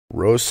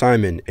Rose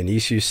Simon, an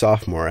ECU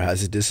sophomore,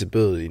 has a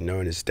disability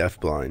known as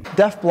deafblind.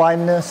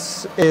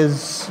 Deafblindness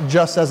is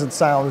just as it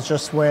sounds,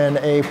 just when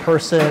a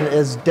person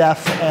is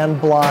deaf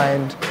and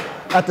blind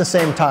at the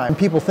same time. When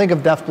people think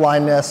of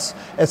deafblindness,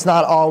 it's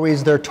not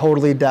always they're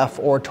totally deaf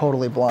or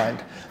totally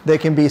blind. They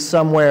can be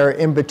somewhere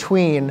in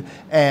between,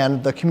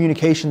 and the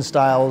communication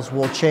styles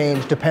will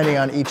change depending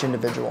on each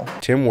individual.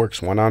 Tim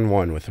works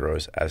one-on-one with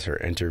Rose as her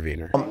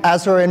intervener.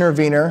 As her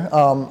intervener,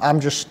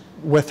 I'm just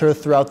with her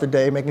throughout the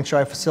day, making sure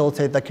I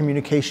facilitate that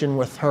communication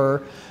with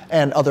her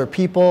and other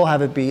people,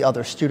 have it be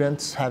other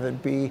students, have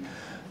it be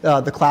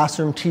the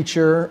classroom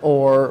teacher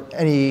or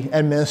any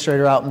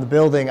administrator out in the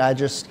building. I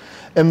just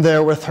am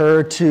there with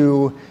her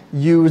to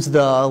use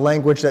the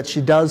language that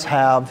she does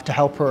have to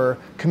help her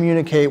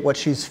communicate what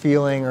she's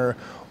feeling or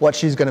what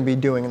she's going to be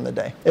doing in the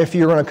day. If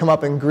you're going to come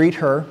up and greet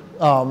her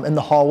in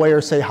the hallway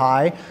or say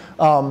hi,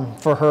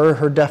 for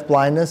her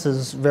deafblindness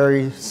is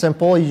very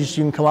simple. You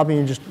can come up and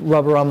you just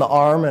rub her on the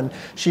arm, and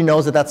she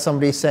knows that that's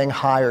somebody saying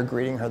hi or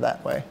greeting her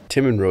that way.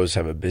 Tim and Rose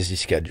have a busy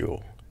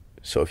schedule,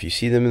 so if you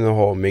see them in the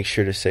hall, make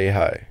sure to say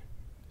hi.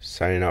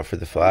 Signing out for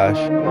The Flash,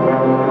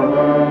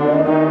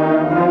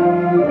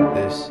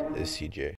 this is CJ.